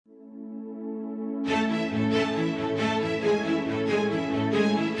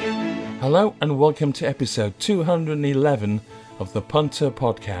Hello and welcome to episode 211 of the Punter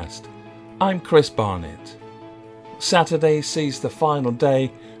Podcast. I'm Chris Barnett. Saturday sees the final day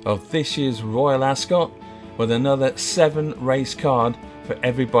of this year's Royal Ascot with another 7-race card for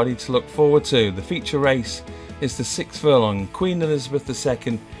everybody to look forward to. The feature race is the 6 furlong Queen Elizabeth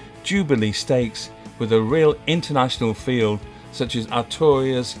II Jubilee Stakes with a real international field such as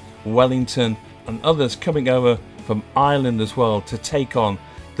Artorias, Wellington and others coming over from Ireland as well to take on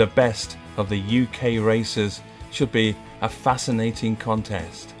the best of the UK racers. Should be a fascinating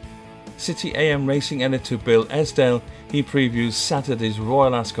contest. City AM Racing editor Bill Esdale, he previews Saturday's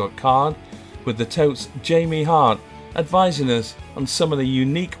Royal Ascot card with the totes Jamie Hart advising us on some of the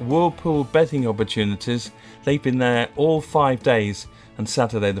unique whirlpool betting opportunities. They've been there all 5 days and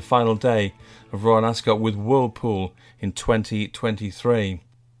Saturday the final day of Royal Ascot with whirlpool in 2023.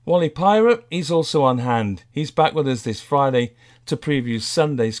 Wally Pirate, he's also on hand. He's back with us this Friday to preview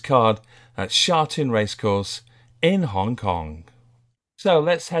Sunday's card at Sha Tin Racecourse in Hong Kong. So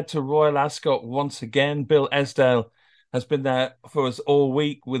let's head to Royal Ascot once again. Bill Esdale has been there for us all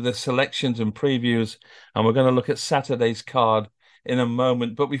week with the selections and previews, and we're going to look at Saturday's card in a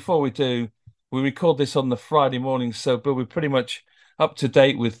moment. But before we do, we record this on the Friday morning, so Bill, we're pretty much up to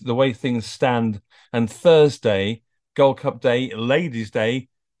date with the way things stand. And Thursday, Gold Cup Day, Ladies' Day,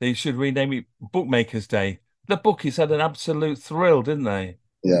 they should rename it Bookmakers' Day. The bookies had an absolute thrill, didn't they?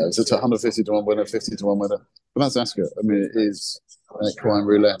 Yeah, it's a 150 to 1 winner, 50 to 1 winner. But that's Ascot. I mean, it is equine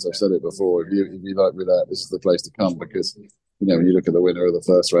roulette. I've said it before. If you like roulette, this is the place to come because, you know, when you look at the winner of the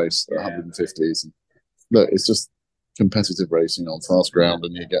first race, the 150s, and look, it's just competitive racing on fast ground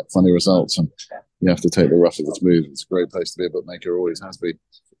and you get funny results and you have to take the rough with the smooth. It's a great place to be a bookmaker, always has been.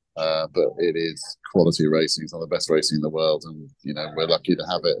 But it is quality racing. It's not the best racing in the world, and you know we're lucky to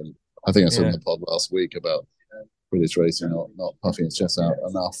have it. And I think I said in the pod last week about British racing not puffing its chest out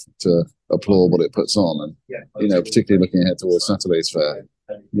enough to applaud what it puts on. And you know, particularly looking ahead towards Saturday's fair,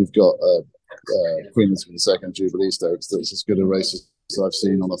 you've got Queen Elizabeth II Jubilee Stakes that's as good a race as I've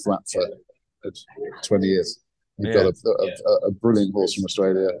seen on a flat for 20 years. You've got a brilliant horse from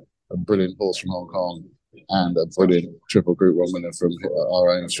Australia, a brilliant horse from Hong Kong, and a brilliant triple Group 1 winner from our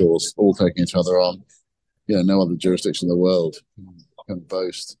own shores, all taking each other on. You know, no other jurisdiction in the world can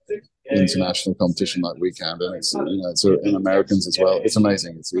boast international competition like we can, and it's in Americans as well. It's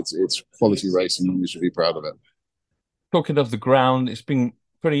amazing. It's quality racing, and we should be proud of it. Talking of the ground, it's been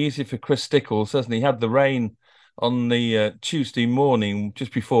pretty easy for Chris Stickles, hasn't he? He had the rain on the Tuesday morning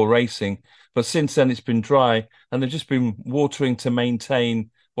just before racing, but since then it's been dry, and they've just been watering to maintain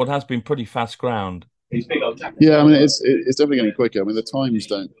what has been pretty fast ground. Yeah, I mean it's definitely getting quicker. I mean the times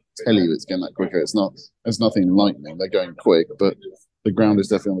don't tell you it's getting that quicker. There's nothing lightning. They're going quick, but the ground is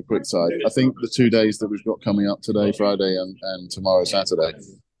definitely on the quick side. I think the 2 days that we've got coming up today, Friday and tomorrow, Saturday,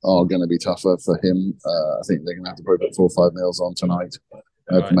 are going to be tougher for him. I think they're going to have to probably put 4 or 5 mils on tonight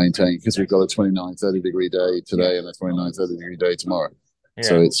to maintain, because we've got a 29-30 degree day today and a 29-30 degree day tomorrow. Yeah.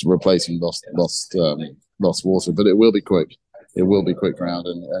 So it's replacing lost water, but it will be quick. It will be quick ground,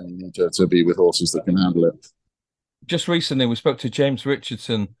 and you need to be with horses that can handle it. Just recently, we spoke to James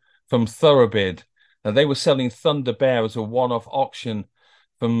Richardson from Thoroughbid. They were selling Thunder Bear as a one-off auction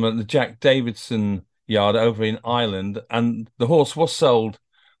from the Jack Davidson yard over in Ireland, and the horse was sold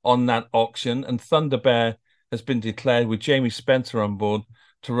on that auction, and Thunder Bear has been declared with Jamie Spencer on board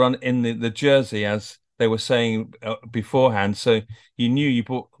to run in the jersey, as they were saying beforehand. So you knew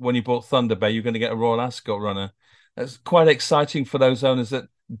when you bought Thunder Bear, you're going to get a Royal Ascot runner. It's quite exciting for those owners that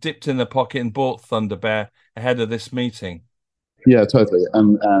dipped in their pocket and bought Thunder Bear ahead of this meeting. Yeah, totally.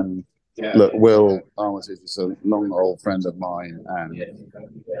 And look, Will Armitage is a long old friend of mine, and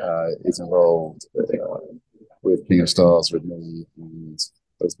is involved with King of Stars with me, and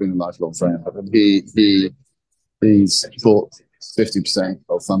it's been a lifelong friend. He's bought 50%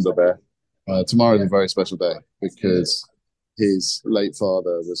 of Thunder Bear. Tomorrow is a very special day because his late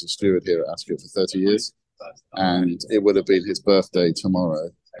father was a steward here at Ascot for 30 years. And it would have been his birthday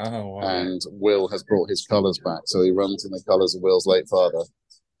tomorrow. Oh, wow. And Will has brought his colours back, so he runs in the colours of Will's late father.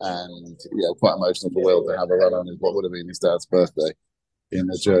 And quite emotional for Will to have a run on what would have been his dad's birthday in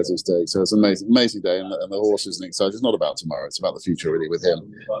the Jersey Stakes. So it's an amazing day, and the horse is excited. It's not about tomorrow; it's about the future, really, with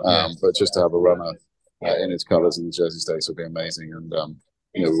him. But just to have a runner in his colours in the Jersey Stakes would be amazing, and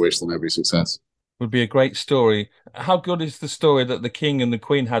we wish them every success. Would be a great story. How good is the story that the King and the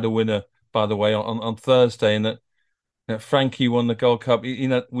Queen had a winner, by the way, on Thursday, and that Frankie won the Gold Cup? You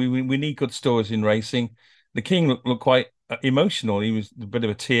know, we need good stories in racing. The King looked quite emotional. He was a bit of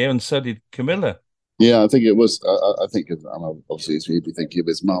a tear, and so did Camilla. Yeah, I think it was. I think obviously he'd be thinking of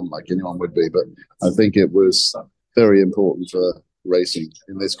his mum, like anyone would be, but I think it was very important for racing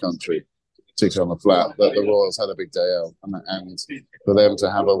in this country particularly on the flat, that the Royals had a big day out, and for them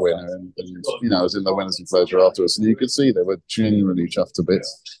to have a winner, and I was in the winners enclosure afterwards, and you could see they were genuinely chuffed to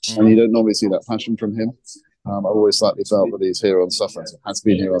bits, and you don't normally see that passion from him. I've always slightly felt that he's here on sufferance, has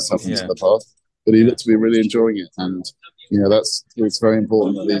been here on sufferance in the past, but he looked to be really enjoying it, and it's very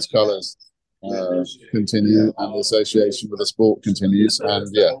important that these colours continue and the association with the sport continues. And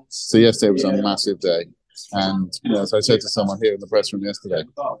so yesterday was a massive day. And as I said to someone here in the press room yesterday,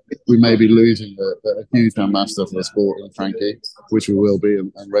 we may be losing a huge ambassador for the sport in Frankie, which we will be,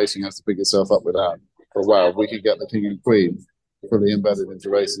 and racing has to pick itself up with that. But wow, if we could get the King and Queen fully embedded into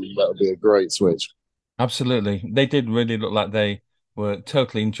racing, that would be a great switch. Absolutely. They did really look like they were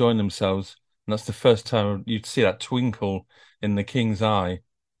totally enjoying themselves. And that's the first time you'd see that twinkle in the King's eye.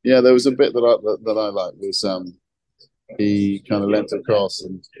 Yeah, there was a bit that I liked was he kind of leant across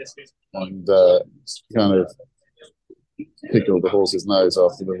and kind of pickled the horse's nose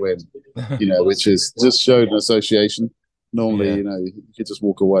after the win, which is just showed an association. Normally, you could just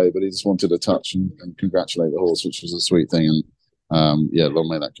walk away, but he just wanted to touch and congratulate the horse, which was a sweet thing. And long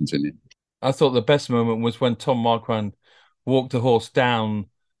may that continue. I thought the best moment was when Tom Marquand walked the horse down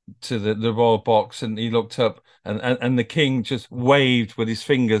to the royal box, and he looked up, and the King just waved with his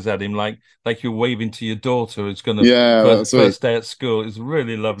fingers at him like you're waving to your daughter who's going to first day at school. It was a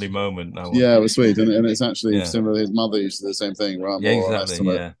really lovely moment. Yeah, it was sweet, and it's actually similar. His mother used to do the same thing, right?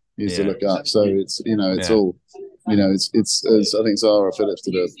 Exactly. Used to look up. So it's all. It's as I think Zara Phillips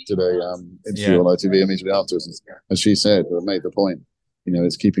did a interview on ITV immediately afterwards, as she said, made the point.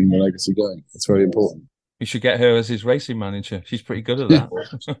 It's keeping the legacy going. It's very important. You should get her as his racing manager. She's pretty good at that.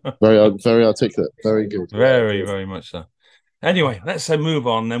 Very articulate. Very good. Very much so. Anyway, let's move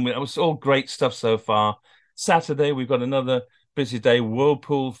on then. That was all great stuff so far. Saturday, we've got another busy day.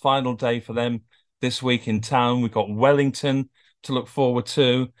 Whirlpool, final day for them this week in town. We've got Wellington to look forward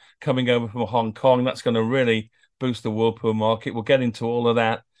to coming over from Hong Kong. That's going to really boost the Whirlpool market. We'll get into all of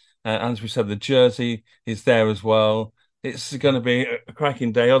that. As we said, the Jersey is there as well. It's going to be a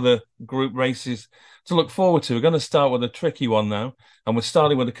cracking day. Other group races to look forward to. We're going to start with a tricky one now, and we're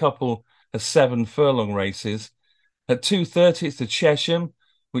starting with a couple of 7 furlong races. At 2:30, it's the Chesham,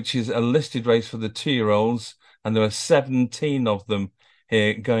 which is a listed race for the 2-year-olds, and there are 17 of them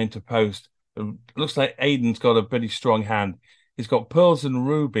here going to post. It looks like Aidan's got a pretty strong hand. He's got Pearls and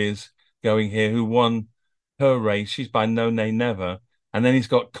Rubies going here, who won her race. She's by No Nay Never. And then he's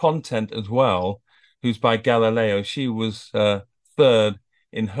got Content as well, who's by Galileo. She was third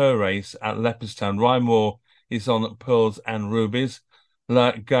in her race at Leopardstown. Rymore is on Pearls and Rubies.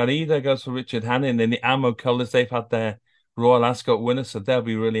 La Garida goes for Richard Hannon. In the ammo colours, they've had their Royal Ascot winner, so they'll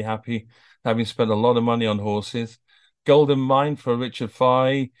be really happy, having spent a lot of money on horses. Golden Mine for Richard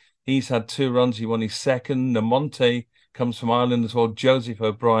Fye. He's had 2 runs. He won his second. Namonte comes from Ireland as well. Joseph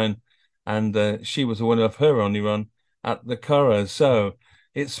O'Brien, and she was the winner of her only run at the Curragh. So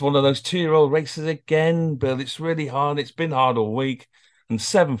it's one of those 2-year-old races again, Bill. It's really hard. It's been hard all week. And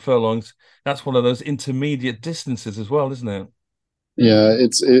 7 furlongs, that's one of those intermediate distances as well, isn't it? Yeah,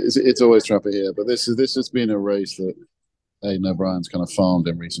 it's always trapper here. But this has been a race that Aidan O'Brien's kind of farmed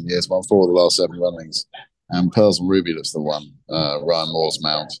in recent years. Won 4 of the last 7 runnings. And Pearls and Ruby looks the one. Ryan Moore's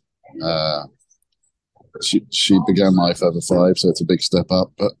mount. She began life over 5, so it's a big step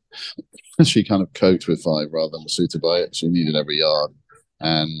up. But she kind of coped with 5 rather than was suited by it. She needed every yard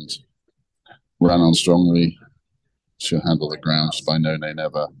and ran on strongly. She'll handle the ground. She's by No Nay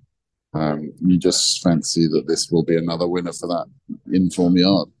Never. You just fancy that this will be another winner for that inform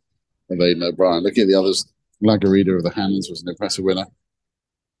yard of Aidan O'Brien. Looking at the others, Lagarida of the Hannons was an impressive winner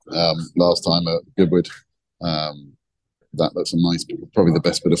last time at Goodwood. That looks a nice, probably the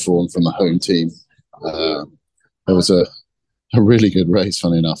best bit of form from the home team. There was a really good race,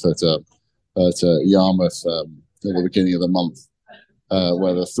 funny enough, at Yarmouth at the beginning of the month,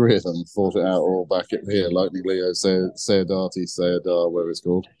 where the 3 of them fought it out all back at here. Lightning Leo, Sayadati, whatever it's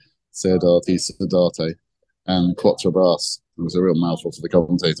called, Sayadati, Sadate, and Quattro Brass. It was a real mouthful for the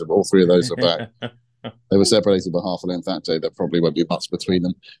commentator, but all 3 of those are back. They were separated by half a length that day. There probably won't be much between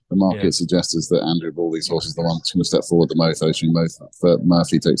them. The market suggests that Andrew Balding's horse is the one that's going to step forward the most.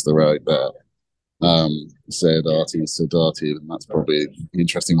 Murphy takes the right there. Sadati, and that's probably an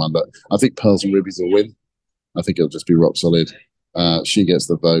interesting one. But I think Pearls and Rubies will win. I think it'll just be rock solid. She gets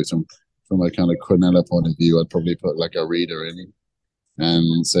the vote, and from a kind of Quinella point of view, I'd probably put like a reader in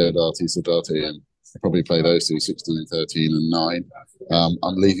and Sadati, and I'd probably play those 2, 16, 13, and 9.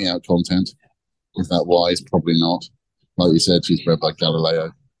 I'm leaving out Content. Is that wise? Probably not. Like you said, she's bred by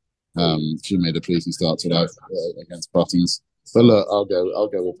Galileo. She made a pleasing start to life against Buttons. But look, I'll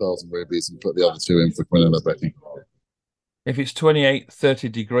go with Pearls and Rubies and put the other 2 in for Quinella Betty. If it's 28, 30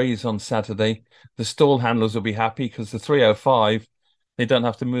 degrees on Saturday, the stall handlers will be happy because the 305, they don't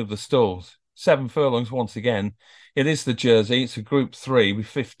have to move the stalls. 7 furlongs once again. It is the Jersey. It's a Group 3 with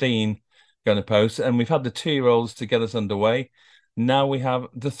 15 going to post. And we've had the 2-year-olds to get us underway. Now we have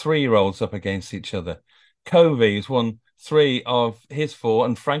the 3-year-olds up against each other. Covey has won 3 of his 4,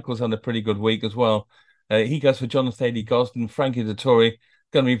 and Frankel's had a pretty good week as well. He goes for Jonathan Gosden. Frankie Dettori,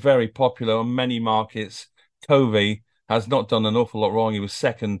 going to be very popular on many markets. Covey has not done an awful lot wrong. He was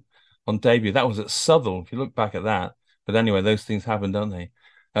second on debut. That was at Southwell, if you look back at that. But anyway, those things happen, don't they?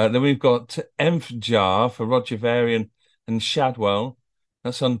 Then we've got Jar for Roger Varian and Shadwell.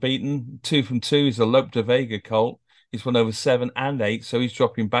 That's unbeaten. 2 from 2. He's a Lope de Vega colt. He's won over 7 and 8, so he's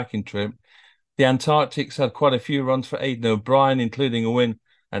dropping back in trip. The Antarctics had quite a few runs for Aidan O'Brien, including a win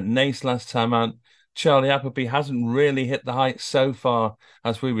at Naas last time out. Charlie Appleby hasn't really hit the heights so far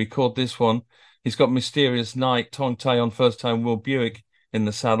as we record this one. He's got Mysterious Night, Tong Tai on first time Will Buick in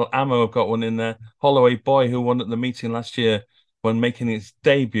the saddle. Ammo have got one in there. Holloway Boy, who won at the meeting last year when making his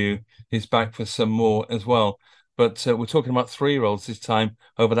debut, is back for some more as well. But we're talking about 3-year-olds this time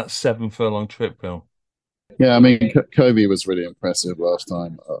over that 7-furlong trip, Bill. Yeah, I mean, Kobe was really impressive last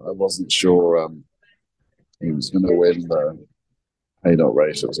time. I wasn't sure he was going to win the Haydock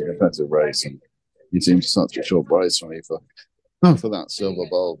race. It was a competitive race, and he seemed such a short price for me for that silver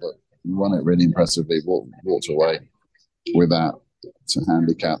bowl, but won it really impressively. Walked away with that to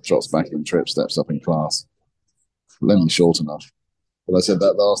handicap, drops back in trip, steps up in class. Lenny short enough. But I said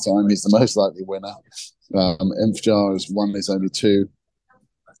that last time. He's the most likely winner. Jar has won his only 2,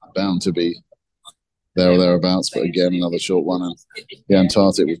 bound to be there or thereabouts, but again, another short one. And the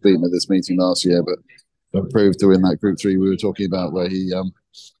Antarctic was beaten at this meeting last year, but proved to win that Group 3 we were talking about, where he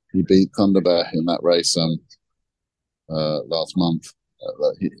beat Thunder Bear in that race last month.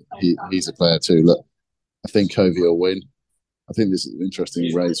 He's a player too. Look, I think Covey will win. I think this is an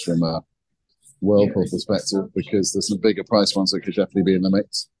interesting race from a Whirlpool perspective because there's some bigger price ones that could definitely be in the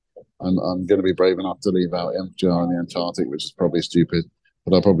mix. I'm going to be brave enough to leave out Jar and the Antarctic, which is probably stupid,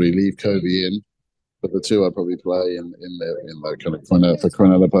 but I'll probably leave Covey in. But the 2 I'd probably play in the kind of for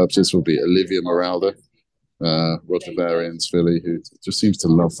Quinella purposes would be Olivia Moralda, Roger Varian's filly, who just seems to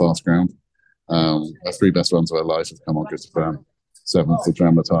love fast ground. Her 3 best runs of her life have come on good to firm. 7th to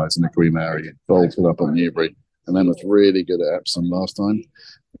Dramatise and the Queen Mary, bolted up on Newbury, and then was really good at Epsom last time.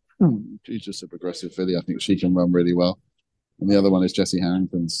 She's just a progressive filly. I think she can run really well. And the other one is Jesse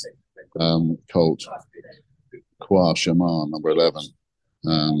Harrington's colt, Kwa Shaman, number 11.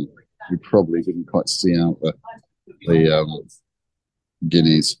 We probably didn't quite see out the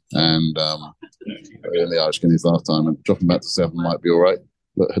guineas and in the Irish guineas last time, and dropping back to 7 might be all right.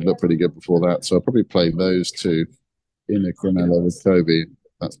 Had looked pretty good before that, so I'll probably play those 2 in a Quinella with Kobe.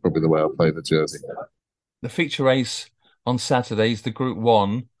 That's probably the way I'll play the Jersey. The feature race on Saturday is the Group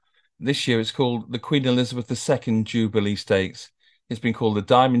 1. This year it's called the Queen Elizabeth II Jubilee Stakes. It's been called the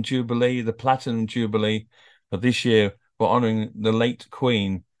Diamond Jubilee, the Platinum Jubilee, but this year we're honouring the late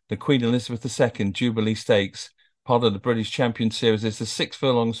Queen. The Queen Elizabeth II Jubilee Stakes, part of the British Champion Series. It's a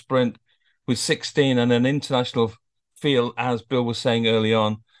 6-furlong sprint with 16 and an international field, as Bill was saying early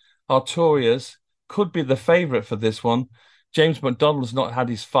on. Artorias could be the favourite for this one. James McDonald's not had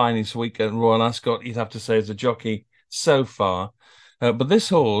his finest week at Royal Ascot, you'd have to say, as a jockey so far. But this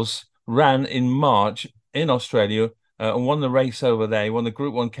horse ran in March in Australia and won the race over there. He won the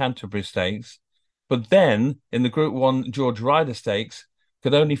Group 1 Canterbury Stakes. But then in the Group 1 George Ryder Stakes,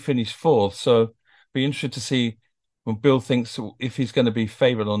 could only finish 4th. So be interested to see when Bill thinks if he's going to be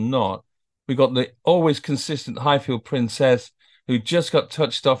favourite or not. We got the always consistent Highfield Princess, who just got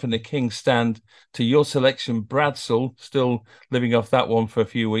touched off in the King's Stand to your selection, Bradsell, still living off that one for a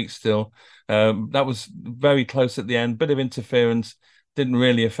few weeks still. That was very close at the end. Bit of interference, didn't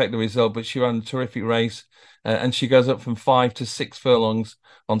really affect the result, but she ran a terrific race. And she goes up from 5 to 6 furlongs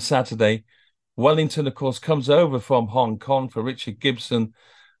on Saturday. Wellington, of course, comes over from Hong Kong for Richard Gibson,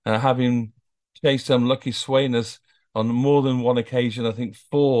 having chased Lucky Swainers on more than one occasion. I think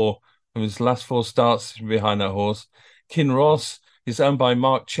 4 of his last 4 starts behind that horse. Kinross is owned by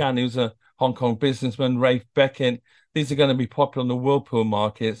Mark Chan, who's a Hong Kong businessman. Rafe Beckett. These are going to be popular on the Whirlpool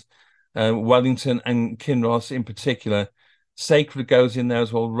markets. Wellington and Kinross in particular. Sacred goes in there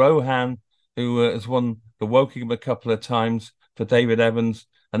as well. Rohan, who has won the Wokingham a couple of times for David Evans.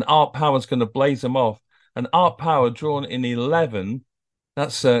 And Art Power's going to blaze them off. And Art Power drawn in 11.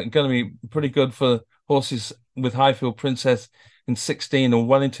 That's going to be pretty good for horses with Highfield Princess in 16 and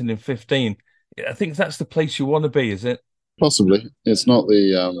Wellington in 15. I think that's the place you want to be, is it? Possibly. It's not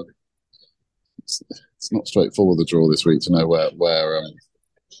the it's not straightforward, the draw this week, to know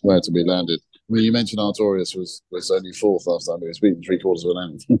where to be landed. mean, you mentioned Artorias was only fourth last time. He was beaten 3/4 of an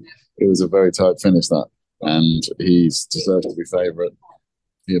length. It was a very tight finish, that, and he's deserved to be favourite.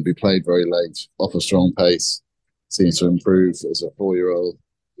 He'll be played very late, off a strong pace, seems to improve as a 4-year-old.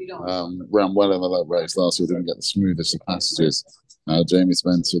 Ran well in the late race last year, didn't get the smoothest of passages. Jamie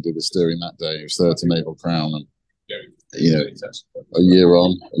Spencer did the steering that day. He was third to Naval Crown, and a year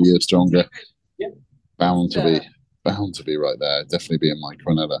on, a year stronger, bound to be right there. Definitely be in my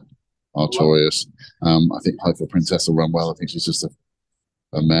Quinella Artorias. I think Hyper Princess will run well. I think she's just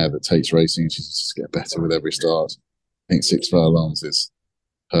a mare that takes racing. She's just get better with every start. I think 6 furlongs is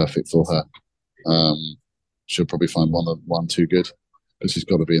perfect for her. She'll probably find one too good, but she's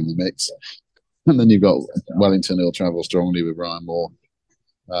got to be in the mix. And then you've got Wellington. He'll travel strongly with Ryan Moore.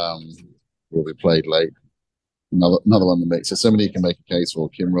 Will be played late. Another one in the mix. There's so many you can make a case for.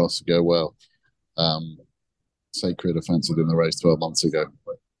 Kim Ross to go well. Sacred offensive in the race 12 months ago.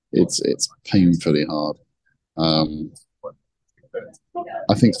 It's painfully hard.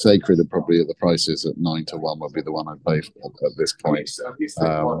 I think Sacred are probably at the prices at 9-1 would be the one I'd play at this point.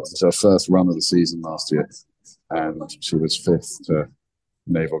 It's her first run of the season last year, and she was 5th to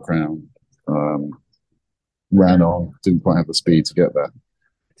Naval Crown. Ran on, didn't quite have the speed to get there.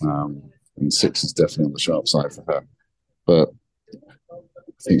 And 6 is definitely on the sharp side for her. But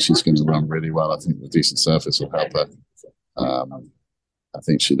I think she's going to run really well. I think the decent surface will help her. I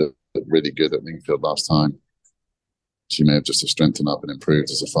think she looked really good at Lingfield last time. She may have just strengthened up and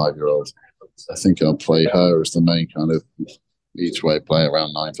improved as a 5-year-old. I think I'll play her as the main kind of each way play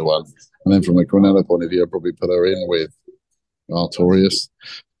around 9-1. And then from a Quinella point of view, I'll probably put her in with Artorias,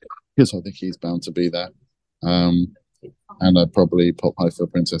 because I think he's bound to be there. And I'd probably pop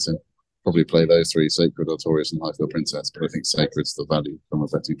Highfield Princess in. Probably play those 3, Sacred, Artorias and Highfield Princess, but I think Sacred's the value from a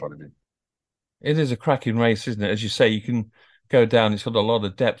betting point of view. It is a cracking race, isn't it? As you say, you can go down. It's got a lot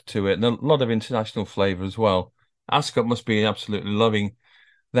of depth to it and a lot of international flavour as well. Ascot must be absolutely loving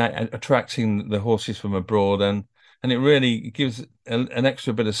that, attracting the horses from abroad, and it really gives an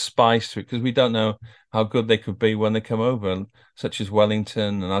extra bit of spice to it, because we don't know how good they could be when they come over, such as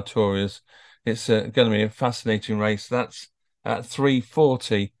Wellington and Artorias. It's going to be a fascinating race. That's at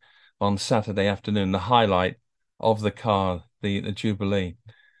 3:40 on Saturday afternoon, the highlight of the card, the Jubilee.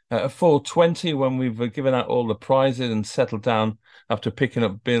 At 4:20, when we've given out all the prizes and settled down after picking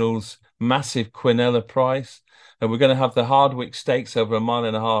up Bill's massive Quinella prize, and we're going to have the Hardwick Stakes over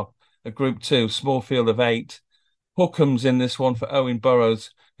 1.5 miles, a Group 2, small field of 8. Hookham's in this one for Owen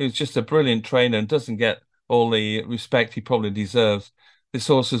Burrows, who's just a brilliant trainer and doesn't get all the respect he probably deserves. This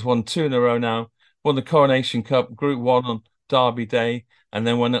horse has won 2 in a row now, won the Coronation Cup, Group 1 on Derby Day, and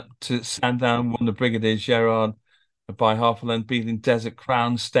then went up to Sandown, won the Brigadier Gerard by half a length, beating Desert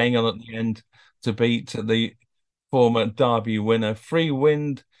Crown, staying on at the end to beat the former Derby winner. Free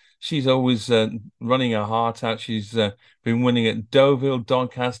Wind, she's always running her heart out. She's been winning at Deauville,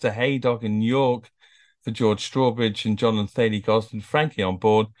 Doncaster, Haydock and York for George Strawbridge and John and Thady Gosden. Frankie on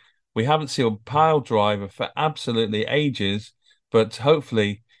board. We haven't seen a pile driver for absolutely ages, but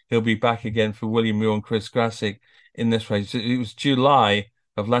hopefully he'll be back again for William Muir and Chris Grassick in this race. It was July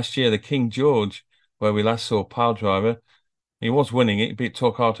of last year, the King George, where we last saw pile driver. He was winning it, beat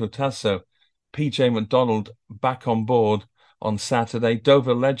Torquato Tasso. PJ McDonald back on board on Saturday.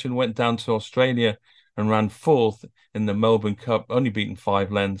 Dover Legend went down to Australia and ran 4th in the Melbourne Cup, only beaten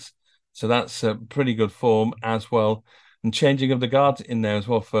 5 lengths. So that's a pretty good form as well. And changing of the guards in there as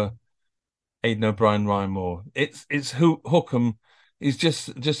well for Aidan O'Brien, Ryan Moore. It's Hookham. He's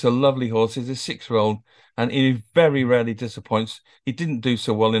just a lovely horse. He's a 6-year-old, and he very rarely disappoints. He didn't do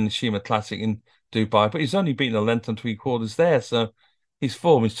so well in the Shima Classic in Dubai, but he's only beaten a length and 3/4 there, so his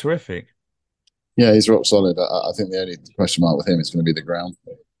form is terrific. Yeah, he's rock solid. I think the only question mark with him is going to be the ground.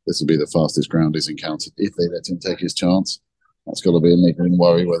 This will be the fastest ground he's encountered if they let him take his chance. That's got to be a niggling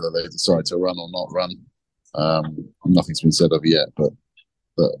worry whether they decide to run or not run. Nothing's been said of yet, but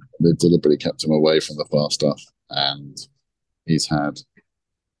they've deliberately kept him away from the fast stuff, and he's had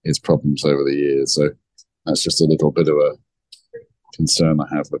his problems over the years. So that's just a little bit of a concern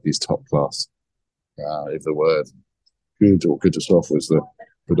I have with his top class. If the word good or good to soft was the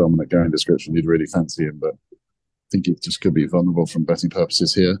predominant going description, you'd really fancy him, but I think it just could be vulnerable from betting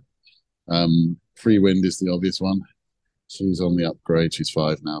purposes here. Free Wind is the obvious one. She's on the upgrade. She's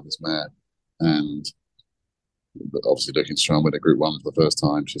 5 now, this mare, and obviously looking strong with a Group 1 for the first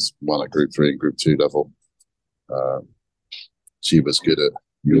time. She's won at Group 3 and Group 2 level. She was good at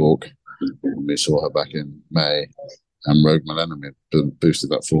York when we saw her back in May, and Rogue Millennium boosted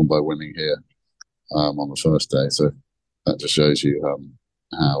that form by winning here on the first day. So that just shows you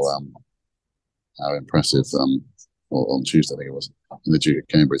how impressive. Or on Tuesday, I think it was, in the Duke of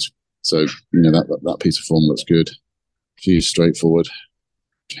Cambridge, So that piece of form looks good. Few straightforward.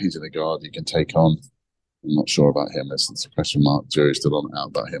 Changing the guard you can take on. I'm not sure about him. There's a question mark. Jury's still on out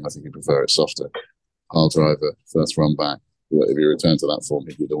about him. I think he'd prefer it softer. Hard driver, first run back. If he returns to that form,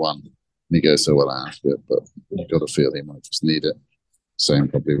 he'd be the one. And he goes so well at Ascot, but you've got to feel he might just need it. Same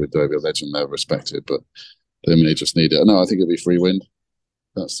probably with Deauville Legend. They're respected, but they may just need it. No, I think it'll be free wind.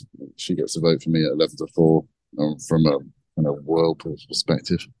 She gets a vote for me at 11-4. From a kind of whirlpool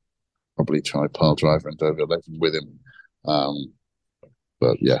perspective, probably try Pile Driver and Deauville Legend with him.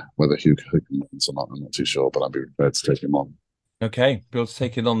 But yeah, whether Hugh can win or not, I'm not too sure, but I'd be prepared to take him on. Okay, Bill's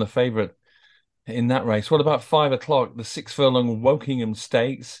taking on the favourite in that race. What about 5 o'clock? The 6 furlong Wokingham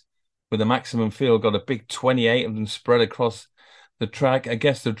Stakes with a maximum field, got a big 28 of them spread across the track. I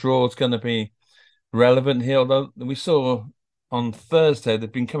guess the draw is going to be relevant here, although we saw on Thursday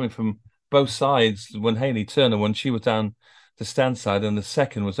they've been coming from both sides. When Hayley Turner, when she was down the stand side, and the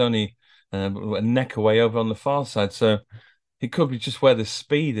second was only a neck away over on the far side. So it could be just where the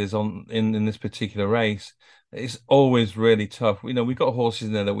speed is in this particular race. It's always really tough. We've got horses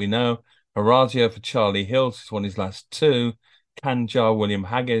in there that we know. Orazio for Charlie Hills, he's won his last 2. Kanjar, William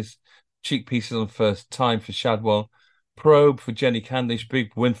Haggis. Cheek pieces on first time for Shadwell. Probe for Jenny Candish,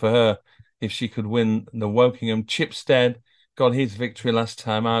 big win for her if she could win the Wokingham. Chipstead got his victory last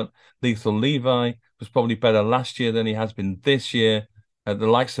time out. Lethal Levi was probably better last year than he has been this year. The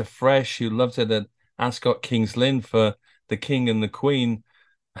likes of Fresh, who loves it at Ascot, King's Lynn for the King and the Queen.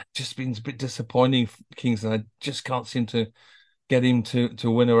 Just been a bit disappointing, King's Lynn. I just can't seem to get him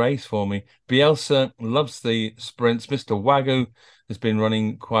to win a race for me. Bielsa loves the sprints. Mr. Wagyu has been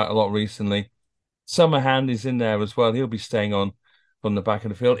running quite a lot recently. Summer Hand is in there as well. He'll be staying on from the back of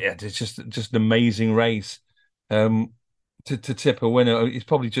the field. Yeah, it's just an amazing race. To tip a winner, it's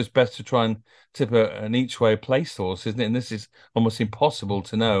probably just best to try and tip an each way place horse, isn't it? And this is almost impossible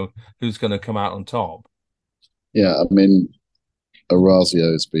to know who's going to come out on top. Yeah, I mean,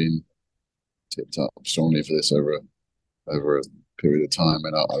 Orazio has been tipped up strongly for this over a period of time.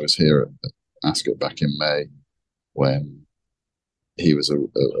 And I was here at Ascot back in May when he was a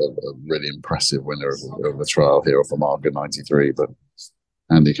really impressive winner of the trial here off a mark at 93, but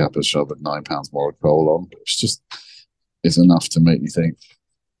handicap has shoved £9 more of coal on. It's just is enough to make you think,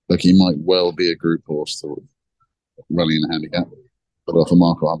 look, he might well be a group horse running in a handicap, but off a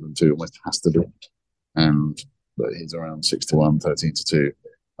mark of 102 almost has to be. And but he's around 6-1, 13-2.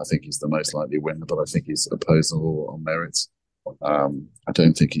 I think he's the most likely winner, but I think he's opposable on merits. I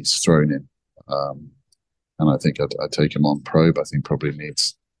don't think he's thrown in. And I think I'd take him on Probe. I think probably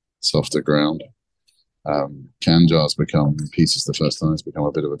needs softer ground. Kanjar's become pieces the first time. He's become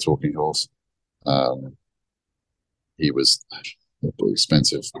a bit of a talking horse. He was an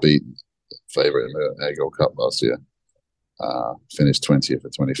expensive beat favourite in the Air Gold Cup last year. Finished 20th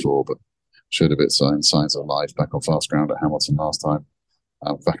at 24, but showed a bit signs of life back on fast ground at Hamilton last time.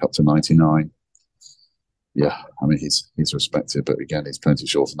 Back up to 99. Yeah, I mean, he's respected, but again, he's plenty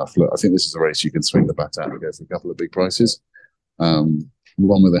short enough. Look, I think this is a race you can swing the bat at and go for a couple of big prices. One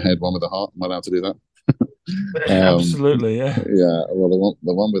with a head, one with a heart. Am I allowed to do that? Absolutely, yeah. Yeah, well,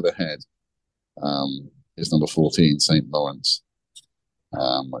 the one with a head is number 14, St. Lawrence,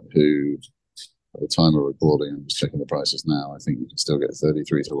 who, at the time of recording, I'm just checking the prices now, I think you can still get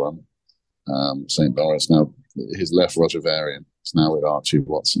 33-1. St. Lawrence now, his left Roger Varian is now with Archie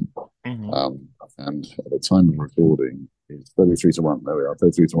Watson. Mm-hmm. And at the time of recording, he's 33-1. There we are,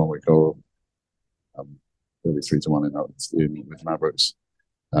 33-1 with Coral, 33-1 with Mavericks.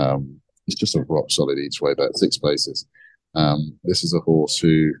 It's just a rock solid each way, about 6 places. This is a horse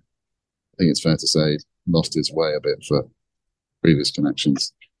who, I think it's fair to say, lost his way a bit for previous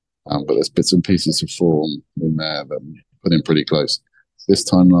connections. But there's bits and pieces of form in there that put him pretty close. This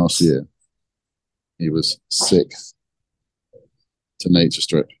time last year, he was 6th to Nature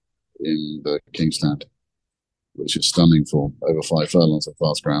Strip in the King Stand, which is stunning form, over 5 furlongs of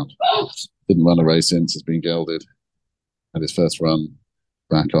fast ground. Didn't run a race since, has been gelded. Had his first run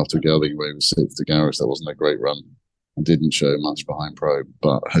back after gelding where he was 6th to Garage. That wasn't a great run and didn't show much behind Probe,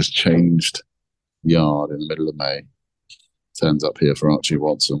 but has changed yard in the middle of May. Turns up here for Archie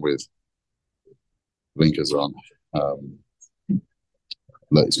Watson with blinkers on.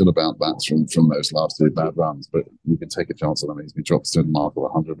 Look, he's got to bounce back from those last 2 bad runs, but you can take a chance on him. He's been dropped to the mark of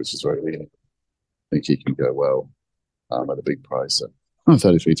 100, which is very lean. I think he can go well at a big price at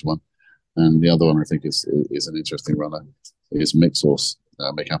 33-1. And the other one I think is an interesting runner is Mick's horse,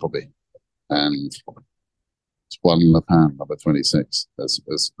 Mick Appleby. And it's one Le Pan, number 26.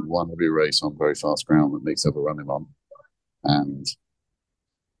 There's one every race on very fast ground that Mick's ever run him on. And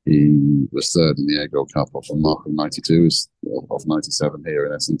he was 3rd in the Air Gold Cup off a mark of 92, off 97 here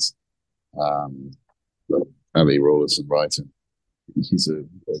in essence. Um, Ali Rawlinson writing. He's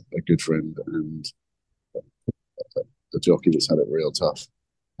a good friend and a jockey that's had it real tough.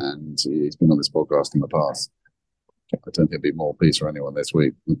 And he's been on this podcast in the past. I don't think it'd be more peace for anyone this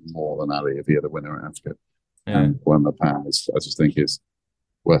week, more than Ali if he had a winner at Ascot. Yeah. And when the pound is, I just think is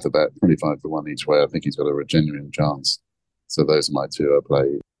worth about 25 to 1 each way. I think he's got a genuine chance. So those are my two I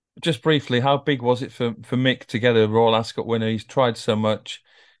play. Just briefly, how big was it for Mick to get a Royal Ascot winner? He's tried so much.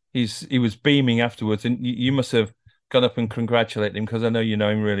 He was beaming afterwards, and you must have gone up and congratulated him because I know you know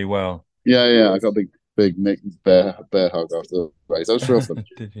him really well. Yeah. I got a big Nick bear hug after the race. I was thrilled for them.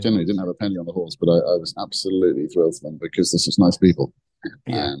 Did you? Generally, didn't have a penny on the horse, but I was absolutely thrilled for them because this is nice people,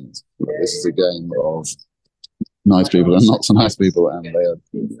 Yeah. and this is a game of nice people and not so nice people, and they are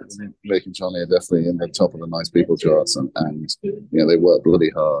Mick and Johnny are definitely in the top of the nice people charts, and you know they work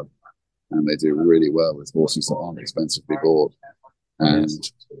bloody hard, and they do really well with horses that aren't expensively bought, and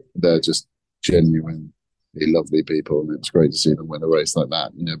they're just genuine lovely people, and it's great to see them win a race like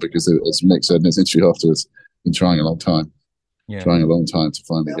that. You know, because as Mick said in his interview afterwards, been trying a long time, trying a long time to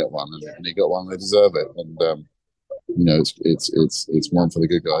finally get one, and he got one. They deserve it, and you know, it's one for the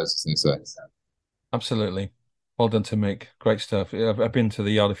good guys, as they say. Absolutely. Well done to Mick. Great stuff. I've been to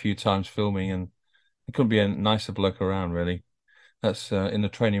the yard a few times filming, and it couldn't be a nicer bloke around, really. That's in the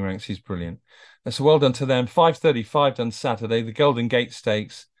training ranks. He's brilliant. So well done to them. 5:35 on Saturday. The Golden Gate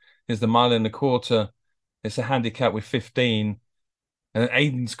Stakes is the mile and a quarter. It's a handicap with 15. And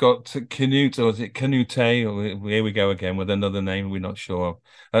Aiden's got Canute, or is it Canute? Or here we go again with another name we're not sure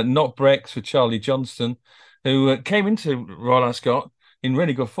of. Not Brex for Charlie Johnston, who came into Royal Ascot in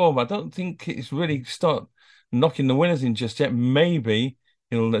really good form. I don't think he's really start knocking the winners in just yet. Maybe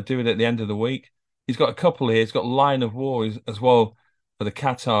he'll do it at the end of the week. He's got a couple here. He's got Line of War as well for the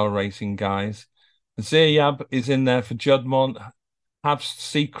Qatar racing guys. Ziryab is in there for Judmont. Have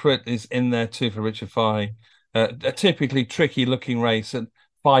Secret is in there too for Richard Fahey. A typically tricky looking race at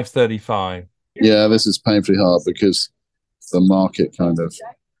 5:35. Yeah, this is painfully hard because the market kind of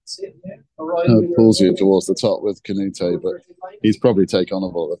pulls you towards the top with Canute, but he's probably take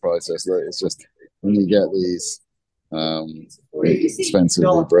honourable at the price. It's just when you get these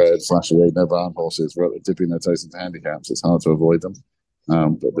expensively bred, flashy no barn horses dipping their toes into handicaps, it's hard to avoid them.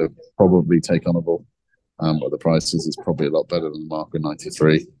 But they're probably take honourable. But the prices is probably a lot better than the market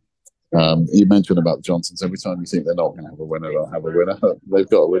 93. You mentioned about the Johnsons. Every time you think they're not going to have a winner, they'll have a winner. They've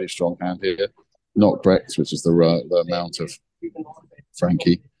got a really strong hand here. Not Brex, which is the mount of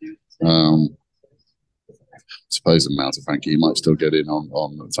Frankie. Suppose the mount of Frankie, he might still get in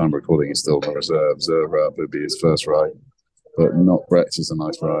on the time of recording. He's still in the reserve. Zerab would be his first ride. But Not Brex is a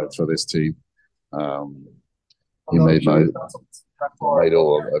nice ride for this team. He made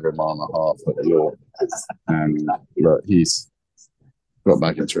all over a mile and a half at York. And look, he's got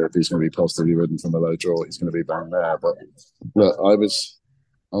back into it. He's going to be positively ridden from a low draw. He's going to be bang there. But look, I was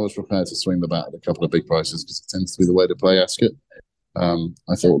prepared to swing the bat at a couple of big prices because it tends to be the way to play Ascot.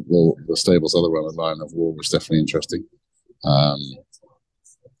 I thought the stable's other run, Line of War, was definitely interesting.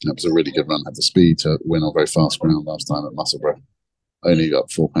 That was a really good run. Had the speed to win on very fast ground last time at Musselburgh. Only got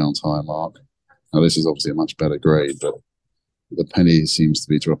 £4 higher mark. Now this is obviously a much better grade, but the penny seems to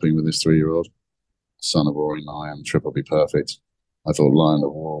be dropping with this 3-year-old. Son of Roaring Lion, Triple Be Perfect. I thought Lion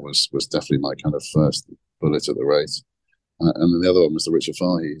of War was definitely my kind of first bullet at the race. And then the other one was the Richard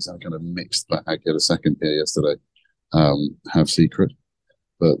Fahey. He's had a kind of mixed bag. He had a second here yesterday. Have Secret.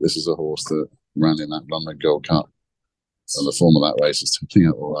 But this is a horse that ran in that London Gold Cup. And the form of that race is turning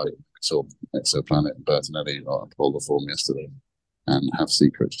out all right. Saw Exoplanet and Bertinelli pulled the form yesterday. And Have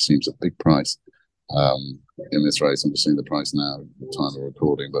Secret seems a big price in this race. I'm just seeing the price now at the time of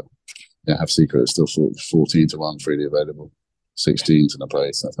recording. But yeah, Have Secret is still 14 to 1 freely available. 16 to the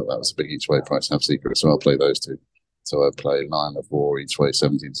place. I thought that was a big each way price. Have Secret. So I'll play those two. So I play Line of War each way,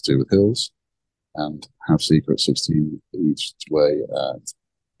 17 to 2 with Hills. And Have Secret 16 each way at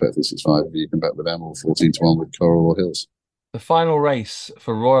Bet365. You can bet with them, or 14 to 1 with Coral or Hills. The final race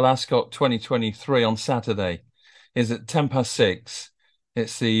for Royal Ascot 2023 on Saturday is at 6:10.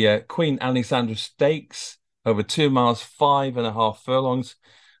 It's the Queen Alexandra Stakes over 2 miles, 5.5 furlongs.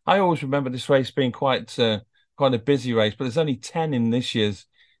 I always remember this race being quite a busy race, but there's only 10 in this year's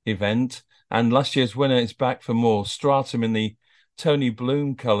event. And last year's winner is back for more. Stratum in the Tony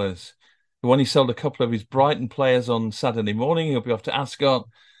Bloom colours. The one he sold a couple of his Brighton players on Saturday morning. He'll be off to Ascot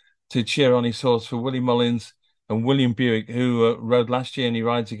to cheer on his horse for Willie Mullins and William Buick, who rode last year, and he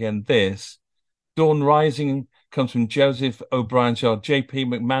rides again this. Dawn Rising comes from Joseph O'Brien's yard. JP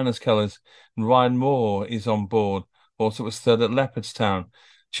McManus colours, and Ryan Moore is on board. Also was third at Leopardstown.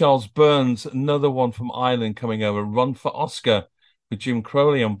 Charles Burns, another one from Ireland coming over. Run for Oscar with Jim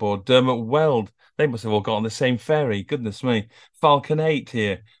Crowley on board. Dermot Weld, they must have all got on the same ferry. Goodness me. Falcon 8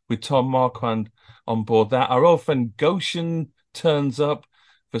 here with Tom Marquand on board that. Our old friend Goshen turns up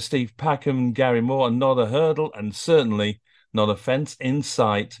for Steve Packham and Gary Moore, and not a hurdle, and certainly not a fence in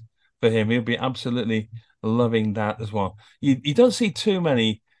sight for him. He'll be absolutely loving that as well. You don't see too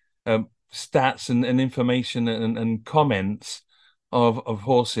many stats and information and comments of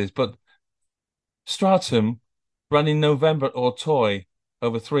horses, but Stratum ran in November at Auteuil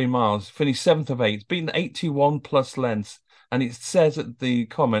over 3 miles, finished 7th of 8, beaten 81 plus lengths, and it says at the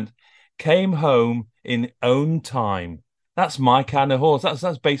comment, came home in own time. That's my kind of horse.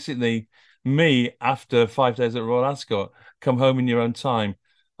 That's basically me after 5 days at Royal Ascot. Come home in your own time.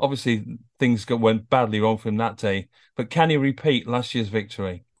 Obviously, things went badly wrong for him that day, but can he repeat last year's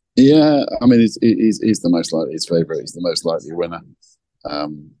victory? Yeah, I mean, he's the most likely, his favourite. He's the most likely winner.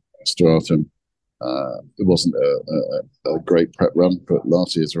 Stratum. It wasn't a great prep run, but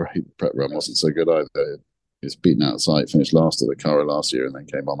last year's prep run wasn't so good either. He was beaten out of sight, finished last at the Curragh last year, and then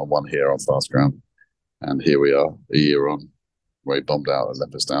came on and won here on fast ground. And here we are, a year on, where he bombed out and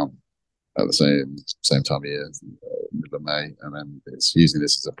left us down at the same time of year, middle of May, and then it's using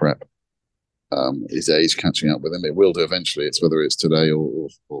this as a prep. His age catching up with him. It will do eventually. It's whether it's today or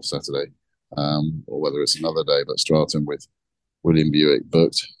Saturday, or whether it's another day. But Stratum with William Buick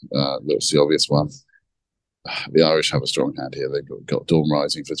booked looks the obvious one. The Irish have a strong hand here. They've got Dawn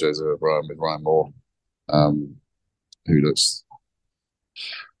Rising for Joseph O'Brien with Ryan Moore, who looks,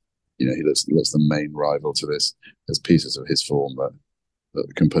 he looks the main rival to this. There's pieces of his form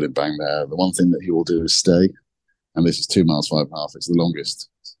that can put him bang there. The one thing that he will do is stay, and this is 2 miles 5.5. It's the longest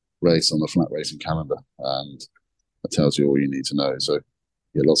race on the flat racing calendar, and that tells you all you need to know. So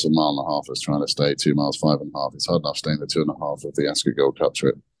you get lots of 1.5 trying to stay 2 miles 5.5. It's hard enough staying the 2.5 of the Ascot Gold Cup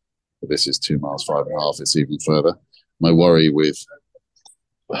trip, but this is 2 miles 5.5. It's even further. My worry with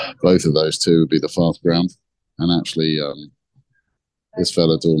both of those two would be the fast ground, and actually this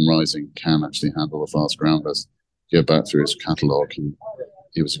fella Dawn Rising can actually handle the fast ground. Let's go back through his catalogue.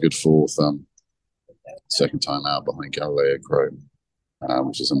 He was a good fourth second time out behind Galileo Chrome,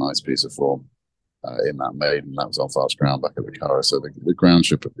 which is a nice piece of form in that maiden. That was on fast ground back at the Curragh, so the ground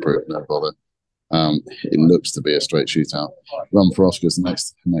should prove no bother. It looks to be a straight shootout. Run for Oscars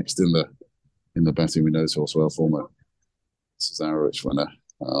next in the betting. We know this horse well, former Cesarewitch winner.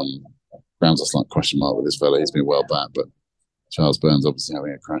 Ground's a slight question mark with this fella. He's been well back, but Charles Burns obviously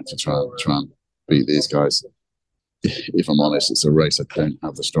having a crack to try and beat these guys. If I'm honest, it's a race I don't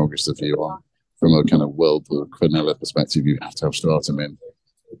have the strongest of view on. From a kind of Whirlpool, Quinella perspective, you have to have Stratum in.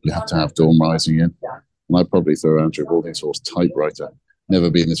 You have to have Dawn Rising in. And I'd probably throw Andrew Balding's horse, Typewriter.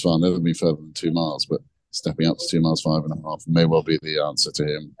 Never been this far, never been further than 2 miles, but stepping up to 2 miles 5.5 may well be the answer to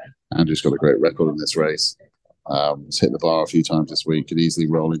him. Andrew's got a great record in this race. He's hit the bar a few times this week, could easily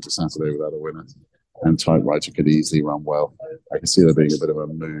roll into Saturday without a winner. And Typewriter could easily run well. I can see there being a bit of a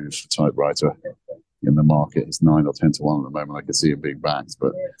move for Typewriter in the market. It's 9 or 10 to 1 at the moment. I could see him being backed,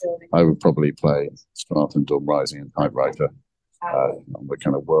 but I would probably play Stratum, Dawn Rising, and Typewriter on the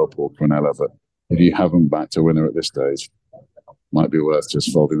kind of Whirlpool Quinella. But if you haven't backed a winner at this stage, might be worth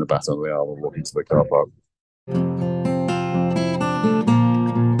just folding the bat on the arm and walking to the car park.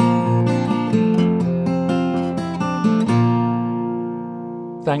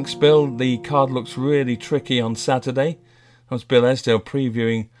 Thanks, Bill. The card looks really tricky on Saturday. That was Bill Esdale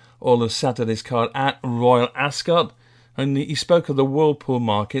previewing all of Saturday's card at Royal Ascot. And he spoke of the Whirlpool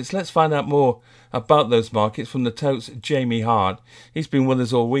markets. Let's find out more about those markets from the totes Jamie Hart. He's been with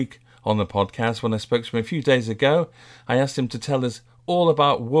us all week on the podcast. When I spoke to him a few days ago, I asked him to tell us all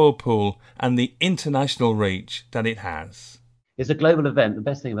about Whirlpool and the international reach that it has. It's a global event. The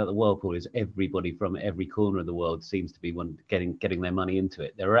best thing about the Whirlpool is everybody from every corner of the world seems to be getting their money into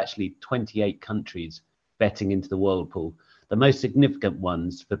it. There are actually 28 countries betting into the Whirlpool. The most significant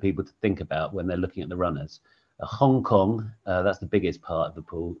ones for people to think about when they're looking at the runners are Hong Kong, that's the biggest part of the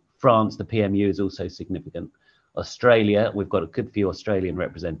pool. France, the PMU is also significant. Australia, we've got a good few Australian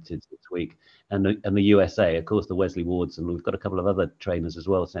representatives this week. And the USA, of course, the Wesley Wards, and we've got a couple of other trainers as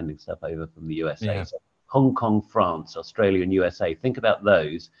well sending stuff over from the USA. Yeah. So Hong Kong, France, Australia, and USA. Think about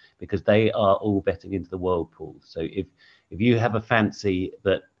those because they are all betting into the Whirlpool. So if you have a fancy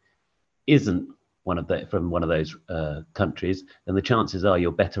that isn't from one of those countries, then the chances are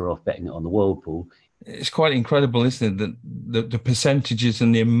you're better off betting it on the Whirlpool. It's quite incredible, isn't it, that the percentages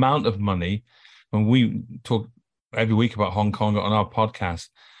and the amount of money, and we talk every week about Hong Kong on our podcast,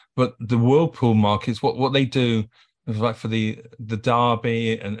 but the Whirlpool markets, what they do, like for the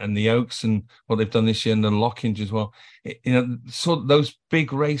Derby and the Oaks and what they've done this year and the Lockinge as well, sort of those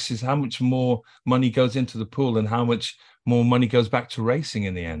big races, how much more money goes into the pool and how much more money goes back to racing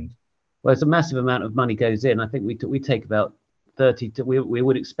in the end. Well, it's a massive amount of money goes in. I think we take about 30. We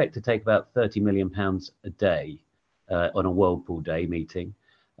would expect to take about £30 million a day on a World Pool Day meeting,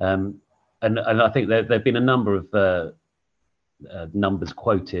 and I think there've been a number of numbers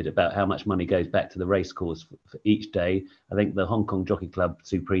quoted about how much money goes back to the racecourse for each day. I think the Hong Kong Jockey Club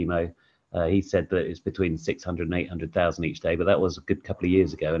Supremo, he said that it's between 600 and 800,000 each day, but that was a good couple of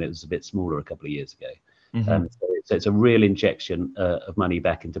years ago, and it was a bit smaller a couple of years ago. So it's a real injection of money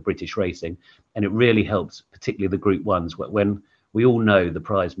back into British racing, and it really helps, particularly the Group Ones, when we all know the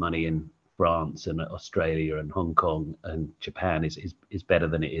prize money in France and Australia and Hong Kong and Japan is better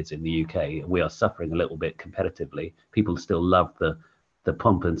than it is in the UK. We are suffering a little bit competitively. People still love the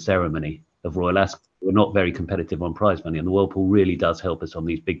pomp and ceremony of Royal Ascot. We're not very competitive on prize money, and the World Pool really does help us on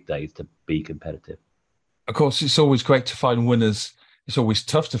these big days to be competitive. Of course, it's always great to find winners. It's always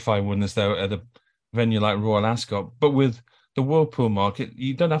tough to find winners, though, at a venue like Royal Ascot. But with the World Pool market,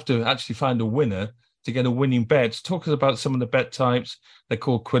 you don't have to actually find a winner to get a winning bet. Talk us about some of the bet types. They're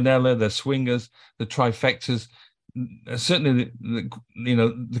called Quinella, they're swingers, the trifectas. Certainly,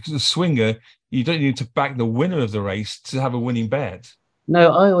 the swinger, you don't need to back the winner of the race to have a winning bet.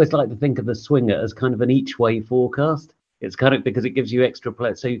 No, I always like to think of the swinger as kind of an each-way forecast. It's kind of because it gives you extra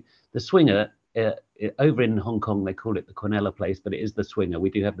play. So the swinger, over in Hong Kong, they call it the Quinella place, but it is the swinger.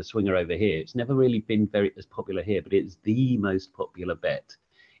 We do have the swinger over here. It's never really been as popular here, but it's the most popular bet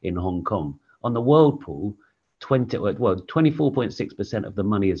in Hong Kong. On the World Pool, 24.6% of the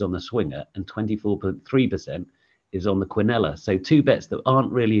money is on the swinger and 24.3% is on the Quinella. So two bets that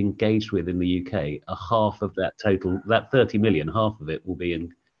aren't really engaged with in the UK are half of that total. That 30 million, half of it will be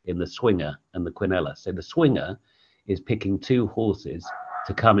in the swinger and the Quinella. So the swinger is picking two horses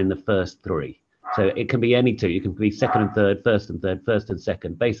to come in the first three. So it can be any two. You can be second and third, first and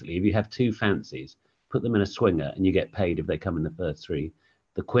second. Basically, if you have two fancies, put them in a swinger and you get paid if they come in the first three.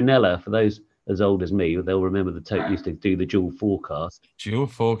 The Quinella, for those as old as me, they'll remember the Tote used to do the dual forecast. Dual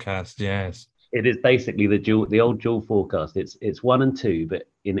forecast, yes. It is basically the old dual forecast. It's 1 and 2, but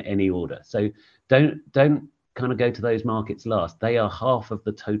in any order. So don't kind of go to those markets last. They are half of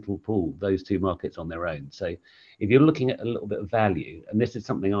the total pool, those two markets on their own. So if you're looking at a little bit of value, and this is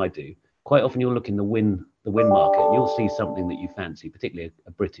something I do, quite often you'll look in the win market and you'll see something that you fancy, particularly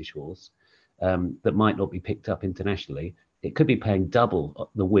a British horse, that might not be picked up internationally. It could be paying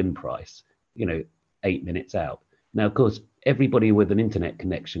double the win price, 8 minutes out. Now, of course, everybody with an internet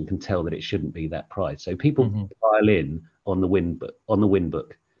connection can tell that it shouldn't be that price. So people pile in on the win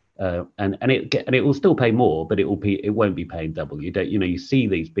book, and it will still pay more, but it won't be paying double. You see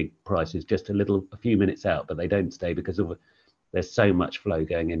these big prices just a few minutes out, but they don't stay because there's so much flow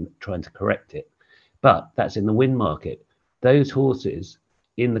going in trying to correct it. But that's in the win market. Those horses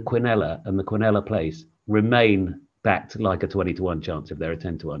in the Quinella and the Quinella place remain backed like a 20-1 chance if they're a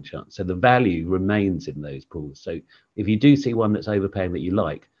 10-1 chance. So the value remains in those pools. So if you do see one that's overpaying that you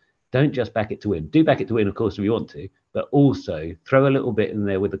like, don't just back it to win. Do back it to win, of course, if you want to, but also throw a little bit in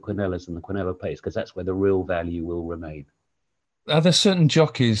there with the Quinellas and the Quinella place, because that's where the real value will remain. Are there certain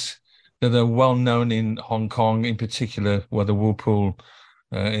jockeys that are well known in Hong Kong, in particular, where the World Pool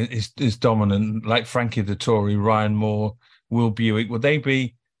is dominant, like Frankie Dettori, Ryan Moore, Will Buick? Would they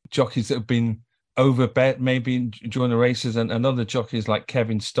be jockeys that have been overbet maybe during the races, and other jockeys like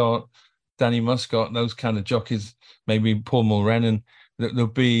Kevin Stott, Danny Muscott, those kind of jockeys, maybe Paul Mulrennan, that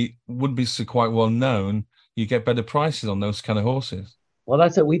wouldn't be so quite well known? You get better prices on those kind of horses. Well,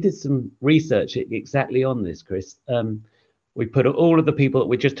 that's it. We did some research exactly on this, Chris. We put all of the people.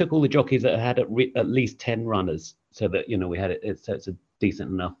 We just took all the jockeys that had at least 10 runners, so that we had it. So it's a decent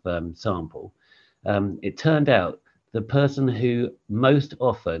enough sample. It turned out the person who most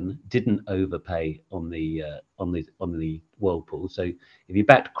often didn't overpay on the World Pool. So if you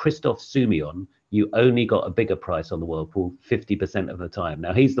backed Christophe Soumillon, you only got a bigger price on the World Pool 50% of the time.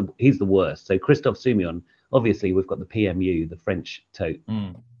 Now he's the worst. So Christophe Soumillon, obviously we've got the PMU, the French tote.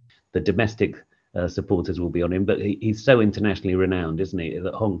 The domestic supporters will be on him, but he's so internationally renowned, isn't he?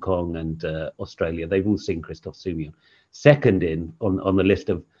 That Hong Kong and Australia, they've all seen Christophe Soumillon. Second on the list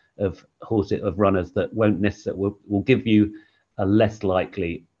of horses, of runners that won't necessarily will give you a less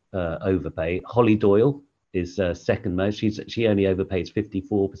likely overpay. Holly Doyle is second most. She only overpays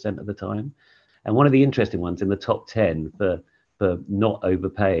 54% of the time. And one of the interesting ones in the top 10 for not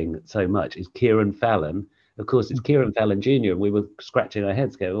overpaying so much is Kieran Fallon. Of course, it's Kieran Fallon Jr. And we were scratching our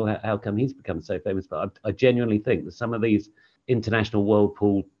heads going, well, how come he's become so famous? But I genuinely think that some of these international World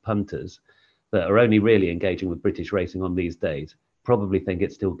Pool punters that are only really engaging with British racing on these days probably think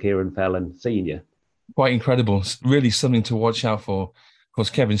it's still Kieran Fallon Sr. Quite incredible. It's really something to watch out for. Of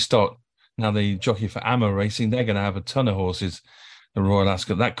course, Kevin Stott, now the jockey for Amma Racing, they're going to have a ton of horses, the Royal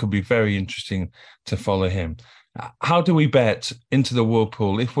Ascot. That could be very interesting to follow him. How do we bet into the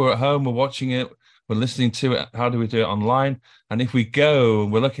Whirlpool? If we're at home, we're watching it, we're listening to it, how do we do it online? And if we go,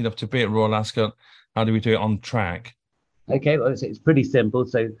 we're lucky enough to be at Royal Ascot, how do we do it on track? Okay, well, it's pretty simple.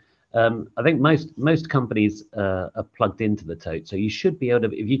 So I think most companies are plugged into the tote. So you should be able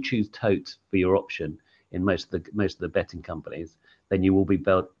to, if you choose tote for your option in most of the betting companies, then you will be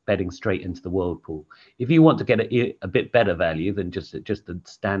betting straight into the Whirlpool. If you want to get a bit better value than just the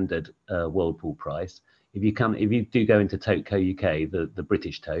standard Whirlpool price, if you do go into Tote Co UK, the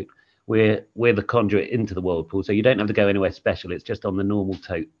British tote, we're the conduit into the Whirlpool, so you don't have to go anywhere special. It's just on the normal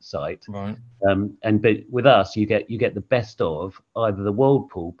tote site. Right. But with us, you get the best of either the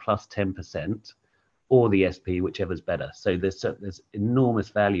Whirlpool plus 10% or the SP, whichever's better. So there's enormous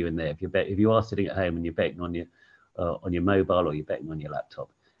value in there. If you are sitting at home and you're betting on your mobile or you're betting on your laptop,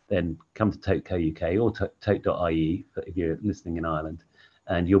 then come to Tote Co UK or tote.ie if you're listening in Ireland,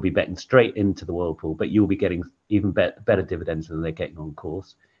 and you'll be betting straight into the Whirlpool, but you'll be getting even better dividends than they're getting on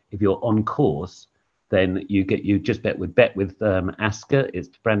course. If you're on course, then you just bet with Ascot. It's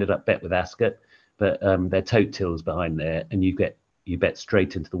branded up Bet with Ascot, but they're tote tills behind there, and you bet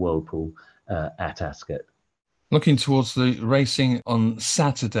straight into the Whirlpool at Ascot. Looking towards the racing on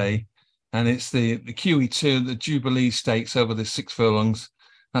Saturday, and it's the QE2, the Jubilee Stakes over the 6 furlongs.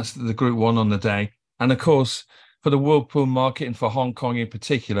 That's the Group 1 on the day. And of course, for the Whirlpool market and for Hong Kong in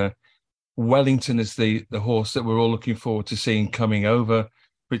particular, Wellington is the horse that we're all looking forward to seeing coming over.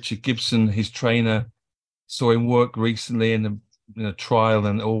 Richard Gibson, his trainer, saw him work recently in a trial,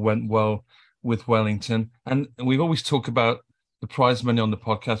 and all went well with Wellington. And we've always talked about the prize money on the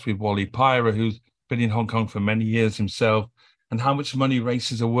podcast with Wally Pyra, who's been in Hong Kong for many years himself, and how much money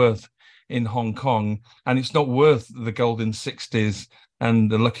races are worth in Hong Kong. And it's not worth the Golden 60s and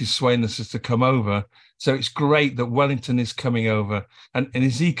the Lucky Swainnesses to come over. So it's great that Wellington is coming over. And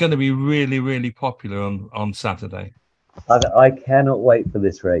is he going to be really, really popular on Saturday? I cannot wait for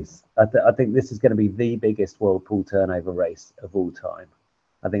this race. I think this is going to be the biggest Whirlpool turnover race of all time.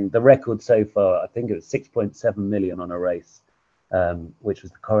 I think the record so far, I think it was 6.7 million on a race, which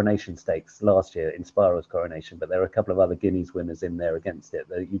was the Coronation Stakes last year, Inspiro's Coronation. But there are a couple of other Guineas winners in there against it.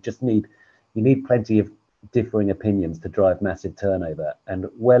 You just need plenty of differing opinions to drive massive turnover. And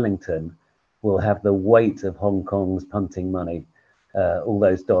Wellington will have the weight of Hong Kong's punting money, all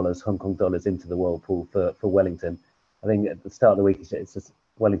those dollars, Hong Kong dollars, into the Whirlpool for Wellington. I think at the start of the week, it's just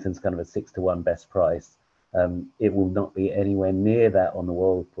Wellington's kind of a 6-1 best price. It will not be anywhere near that on the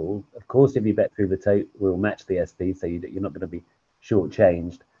Whirlpool. Of course, if you bet through the tote, we'll match the SP, so you're not going to be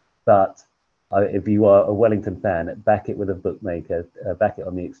shortchanged. But if you are a Wellington fan, back it with a bookmaker, back it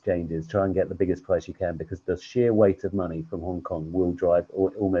on the exchanges, try and get the biggest price you can, because the sheer weight of money from Hong Kong will drive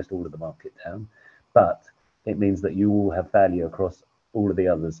almost all of the market down. But it means that you will have value across all of the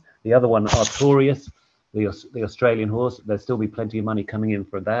others. The other one, Artorias, the Australian horse, there'll still be plenty of money coming in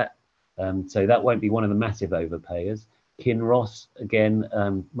for that. So that won't be one of the massive overpayers. Kinross, again,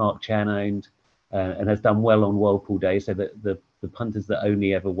 Mark Chan owned and has done well on Whirlpool Day. So that the punters that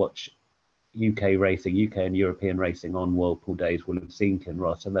only ever watch UK racing, UK and European racing on Whirlpool days will have seen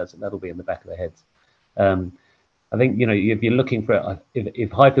Kinross, and that'll be in the back of their heads. I think, if you're looking for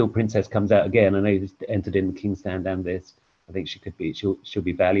if Highfield Princess comes out again, I know he's entered in the King's Stand and this, I think she'll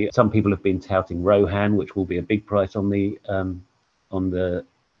be valued. Some people have been touting Rohan, which will be a big price on the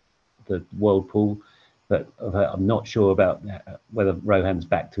Whirlpool, but I'm not sure about whether Rohan's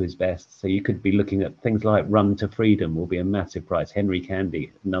back to his best. So you could be looking at things like Run to Freedom will be a massive price. Henry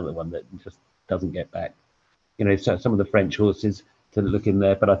Candy, another one that just doesn't get back. So some of the French horses to look in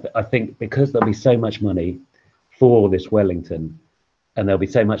there. But I think because there'll be so much money for this Wellington, and there'll be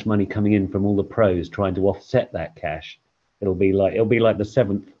so much money coming in from all the pros trying to offset that cash, it'll be like the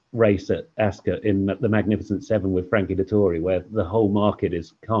 7th race at Ascot in the Magnificent Seven with Frankie Dettori, where the whole market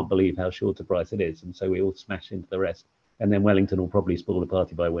can't believe how short a price it is, and so we all smash into the rest, and then Wellington will probably spoil the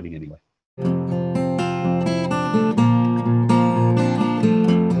party by winning anyway.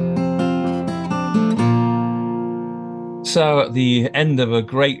 So at the end of a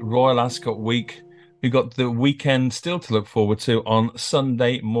great Royal Ascot week, we've got the weekend still to look forward to on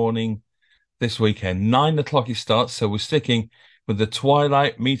Sunday morning this weekend. 9 o'clock it starts, so we're sticking with the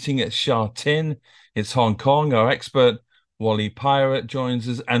twilight meeting at Sha Tin. It's Hong Kong. Our expert, Wally Pirate, joins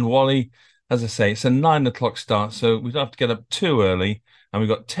us. And Wally, as I say, it's a 9 o'clock start, so we don't have to get up too early. And we've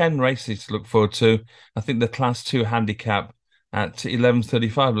got 10 races to look forward to. I think the Class 2 handicap at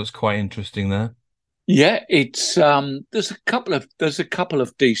 11:35 looks quite interesting there. Yeah, it's there's a couple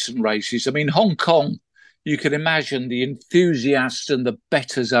of decent races. I mean, Hong Kong you can imagine the enthusiasts and the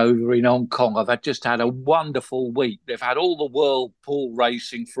betters over in Hong Kong have just had a wonderful week. They've had all the whirlpool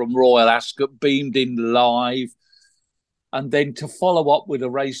racing from Royal Ascot beamed in live. And then to follow up with a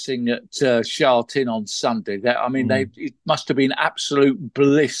racing at Sha Tin on Sunday. It must have been absolute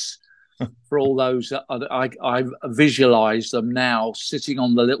bliss for all those. I visualise them now sitting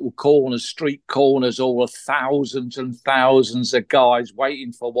on the little corners, street corners, all of thousands and thousands of guys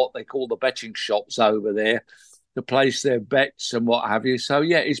waiting for what they call the betting shops over there to place their bets and what have you. So,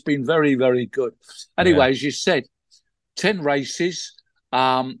 yeah, it's been very, very good. Anyway, as you said, 10 races,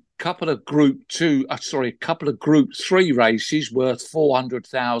 couple of Group 3 races worth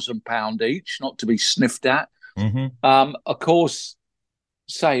 £400,000 each, not to be sniffed at. Of course,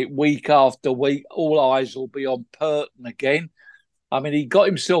 say week after week, all eyes will be on Purton again. I mean, he got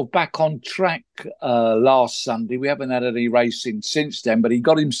himself back on track last Sunday. We haven't had any racing since then, but he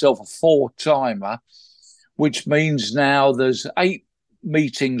got himself a 4-timer, which means now there's 8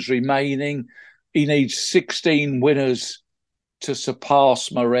 meetings remaining. He needs 16 winners to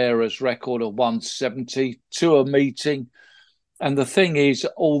surpass Moreira's record of 170 to a meeting. And the thing is,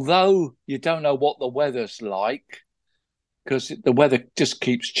 although you don't know what the weather's like, because the weather just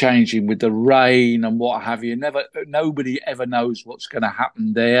keeps changing with the rain and what have you, nobody ever knows what's going to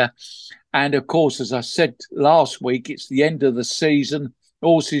happen there. And of course, as I said last week, it's the end of the season.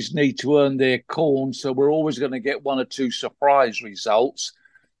 Horses need to earn their corn, so we're always going to get 1 or 2 surprise results.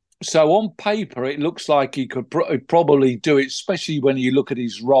 So on paper, it looks like he could probably do it, especially when you look at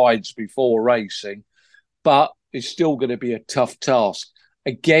his rides before racing. But it's still going to be a tough task.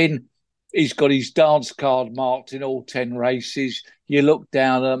 Again, he's got his dance card marked in all 10 races. You look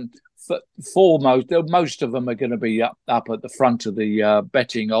down, most of them are going to be up at the front of the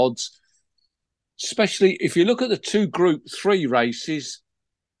betting odds. Especially if you look at the 2 Group 3 races,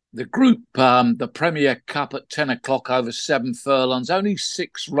 the Premier Cup at 10 o'clock over 7 furlongs, only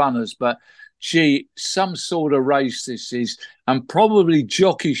 6 runners, but gee, some sort of race this is, and probably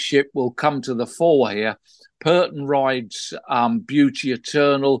jockeyship will come to the fore here. Purton rides Beauty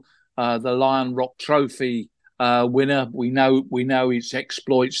Eternal, the Lion Rock Trophy winner. We know its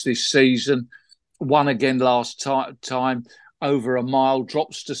exploits this season. Won again last time over a mile,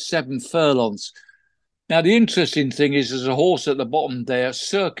 drops to 7 furlongs. Now, the interesting thing is there's a horse at the bottom there,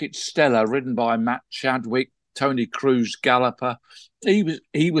 Circuit Stella, ridden by Matt Chadwick, Tony Cruz galloper.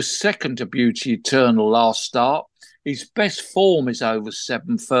 He was second to Beauty Eternal last start. His best form is over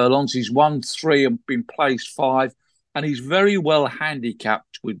 7 furlongs. He's won 3 and been placed 5. And he's very well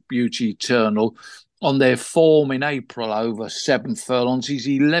handicapped with Beauty Eternal on their form in April over 7 furlongs. He's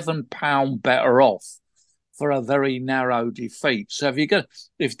 £11 better off for a very narrow defeat. So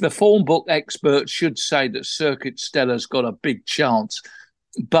if the form book experts should say that Circuit Stella's got a big chance,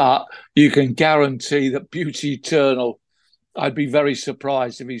 but you can guarantee that Beauty Eternal, I'd be very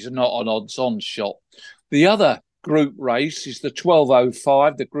surprised if he's not an odds-on shot. The other group race is the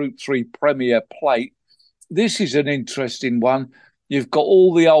 12.05, the Group 3 Premier Plate. This is an interesting one. You've got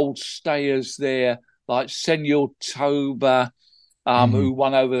all the old stayers there, like Senor Toba, who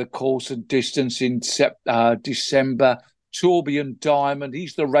won over the course and distance in December. Tourbillon Diamond,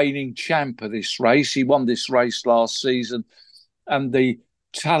 he's the reigning champ of this race. He won this race last season. And the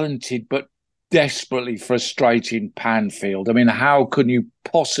talented but desperately frustrating Panfield. I mean, how can you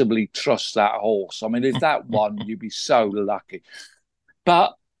possibly trust that horse? I mean, if that won, you'd be so lucky.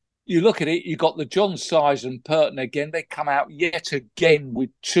 But you look at it, you've got the John Size and Purton again. They come out yet again with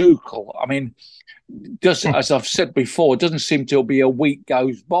Tuchel. I mean, just as I've said before, it doesn't seem to be a week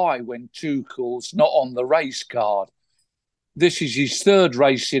goes by when Tuchel's not on the race card. This is his 3rd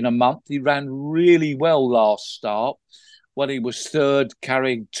race in a month. He ran really well last start when he was 3rd,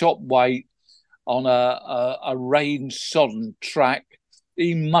 carrying top weight on a rain-sodden track.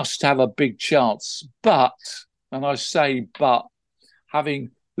 He must have a big chance. But, and I say but,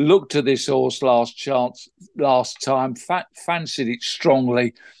 having looked at this horse last time, fancied it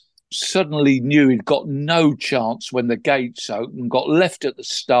strongly, suddenly knew he'd got no chance when the gates opened, got left at the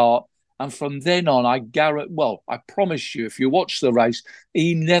start. And from then on, I promise you, if you watch the race,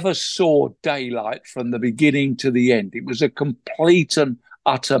 he never saw daylight from the beginning to the end. It was a complete and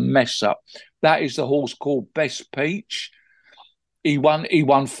utter mess up. That is the horse called Best Peach. He won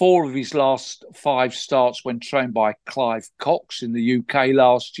 4 of his last 5 starts when trained by Clive Cox in the UK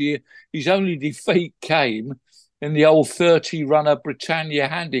last year. His only defeat came in the old 30-runner Britannia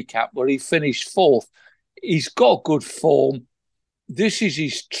Handicap, where he finished 4th. He's got good form. This is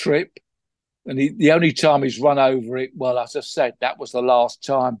his trip. And the only time he's run over it, well, as I said, that was the last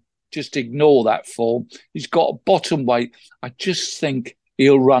time. Just ignore that form. He's got a bottom weight. I just think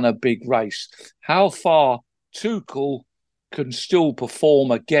he'll run a big race. How far Tuchel can still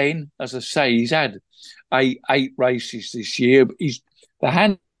perform again, as I say, he's had eight races this year. The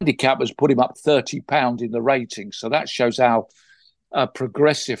handicap has put him up £30 in the rating, so that shows how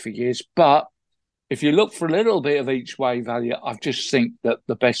progressive he is. But if you look for a little bit of each way value, I just think that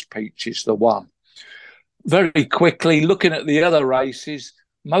the best peach is the one. Very quickly, looking at the other races,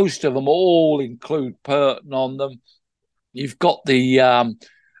 most of them all include Purton on them. You've got the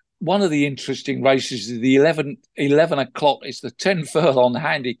one of the interesting races is the 11 o'clock. It's the 10 furlong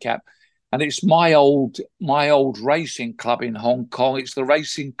handicap, and it's my old racing club in Hong Kong. It's the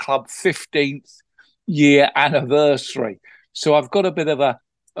Racing Club 15th year anniversary. So I've got a bit of a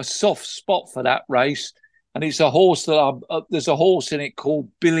soft spot for that race, and it's a horse that there's a horse in it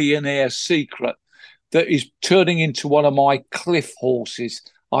called Billionaire Secret that is turning into one of my cliff horses.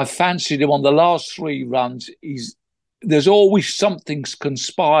 I fancied him on the last 3 runs. There's always something's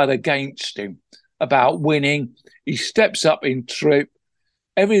conspired against him about winning. He steps up in trip.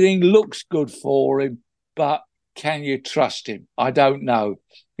 Everything looks good for him, but can you trust him? I don't know.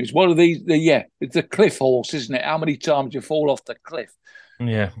 It's one of these. It's a cliff horse, isn't it? How many times you fall off the cliff?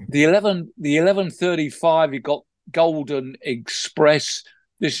 Yeah. The 11:35. You got Golden Express.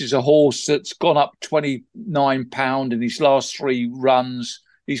 This is a horse that's gone up £29 in his last 3 runs.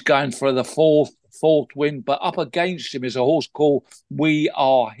 He's going for the fourth win, but up against him is a horse called We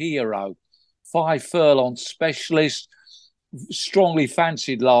Are Hero, 5 furlong specialist, strongly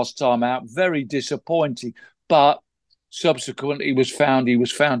fancied last time out, very disappointing, but subsequently he was found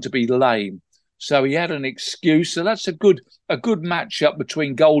to be lame, so he had an excuse. So that's a good matchup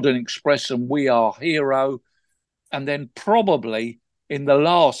between Golden Express and We Are Hero. And then probably in the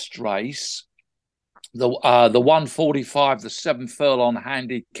last race, the 145, the 7 furlong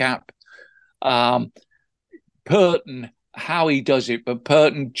handicap, Purton, how he does it, but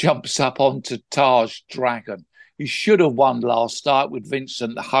Purton jumps up onto Taj Dragon. He should have won last start with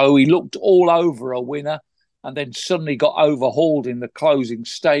Vincent Ho. He looked all over a winner and then suddenly got overhauled in the closing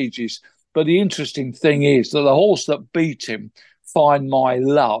stages. But the interesting thing is that the horse that beat him, Find My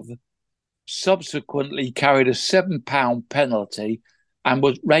Love, subsequently carried a £7 penalty and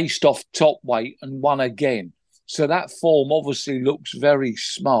was raced off top weight and won again. So that form obviously looks very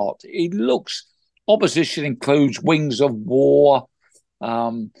smart. Opposition includes Wings of War,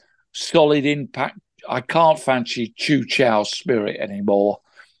 Solid Impact. I can't fancy Chu Chao Spirit anymore.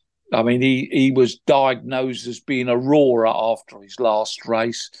 I mean, he was diagnosed as being a roarer after his last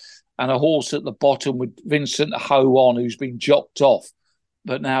race. And a horse at the bottom with Vincent Ho on, who's been jocked off,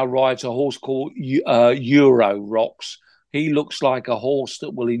 but now rides a horse called Euro Rocks. He looks like a horse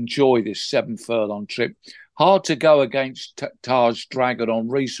that will enjoy this 7 furlong trip. Hard to go against Taj Dragon on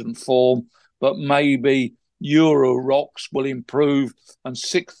recent form, but maybe Euro Rocks will improve. And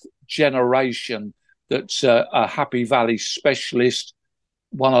 6th Generation, that's a Happy Valley specialist,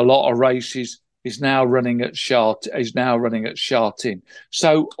 won a lot of races, is now running at Shartin.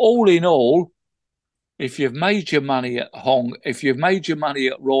 So all in all, if you've made your money at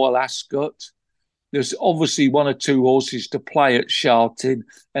Royal Ascot, there's obviously 1 or 2 horses to play at Shartin,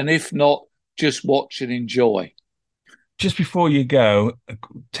 and if not, just watch and enjoy. Just before you go,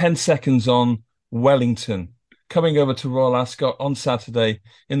 10 seconds on Wellington coming over to Royal Ascot on Saturday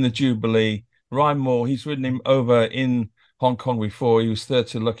in the Jubilee. Ryan Moore, he's ridden him over in Hong Kong before. He was third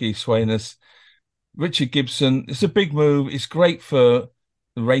to Lucky Sweyness. Richard Gibson, it's a big move. It's great for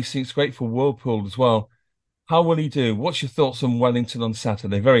the racing. It's great for Whirlpool as well. How will he do? What's your thoughts on Wellington on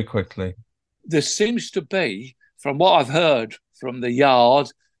Saturday? Very quickly. There seems to be, from what I've heard from the yard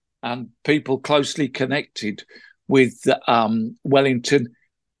and people closely connected with Wellington,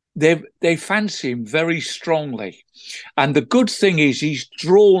 they fancy him very strongly. And the good thing is he's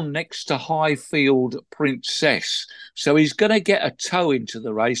drawn next to Highfield Princess. So he's going to get a toe into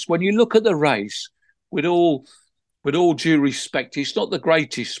the race. When you look at the race, with all due respect, it's not the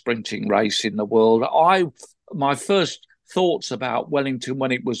greatest sprinting race in the world. My first thoughts about Wellington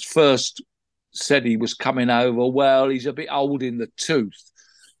when it was first said he was coming over, well, he's a bit old in the tooth.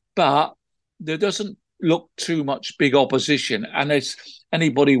 But there doesn't look too much big opposition. And as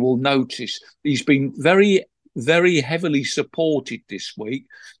anybody will notice, he's been very, very heavily supported this week.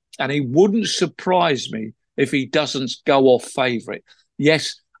 And it wouldn't surprise me if he doesn't go off favourite.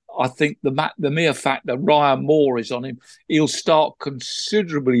 Yes, I think the mere fact that Ryan Moore is on him, he'll start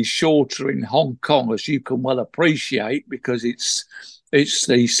considerably shorter in Hong Kong, as you can well appreciate, because it's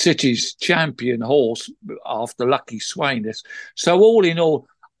the city's champion horse after Lucky Sweyness. So all in all,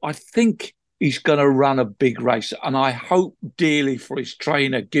 I think he's going to run a big race, and I hope dearly for his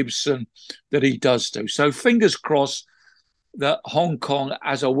trainer Gibson that he does too. So fingers crossed. that Hong Kong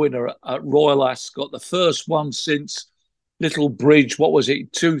as a winner at Royal Ascot, the first one since Little Bridge, what was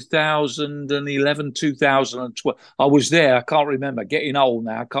it, 2011, 2012. I was there, I can't remember, getting old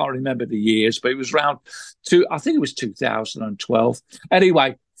now, I can't remember the years, but it was around, I think it was 2012.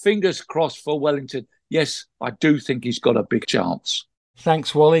 Anyway, fingers crossed for Wellington. Yes, I do think he's got a big chance.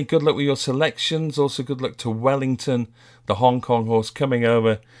 Thanks, Wally. Good luck with your selections. Also, good luck to Wellington, the Hong Kong horse, coming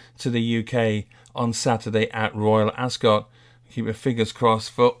over to the UK on Saturday at Royal Ascot. Keep your fingers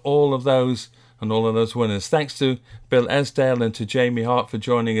crossed for all of those and all of those winners. Thanks to Bill Esdale and to Jamie Hart for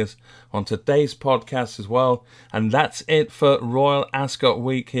joining us on today's podcast as well. And that's it for Royal Ascot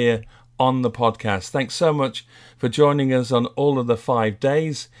Week here on the podcast. Thanks so much for joining us on all of the 5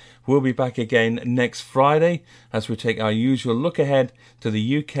 days. We'll be back again next Friday as we take our usual look ahead to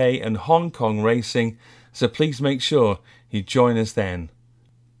the UK and Hong Kong racing. So please make sure you join us then.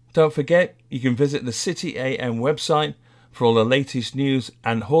 Don't forget, you can visit the City AM website for all the latest news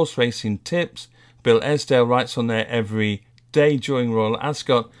and horse racing tips. Bill Esdale writes on there every day during Royal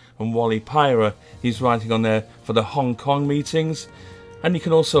Ascot, and Wally Pyra, he's writing on there for the Hong Kong meetings. And you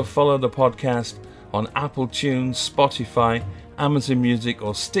can also follow the podcast on Apple Tunes, Spotify, Amazon Music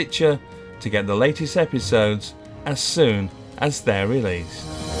or Stitcher to get the latest episodes as soon as they're released.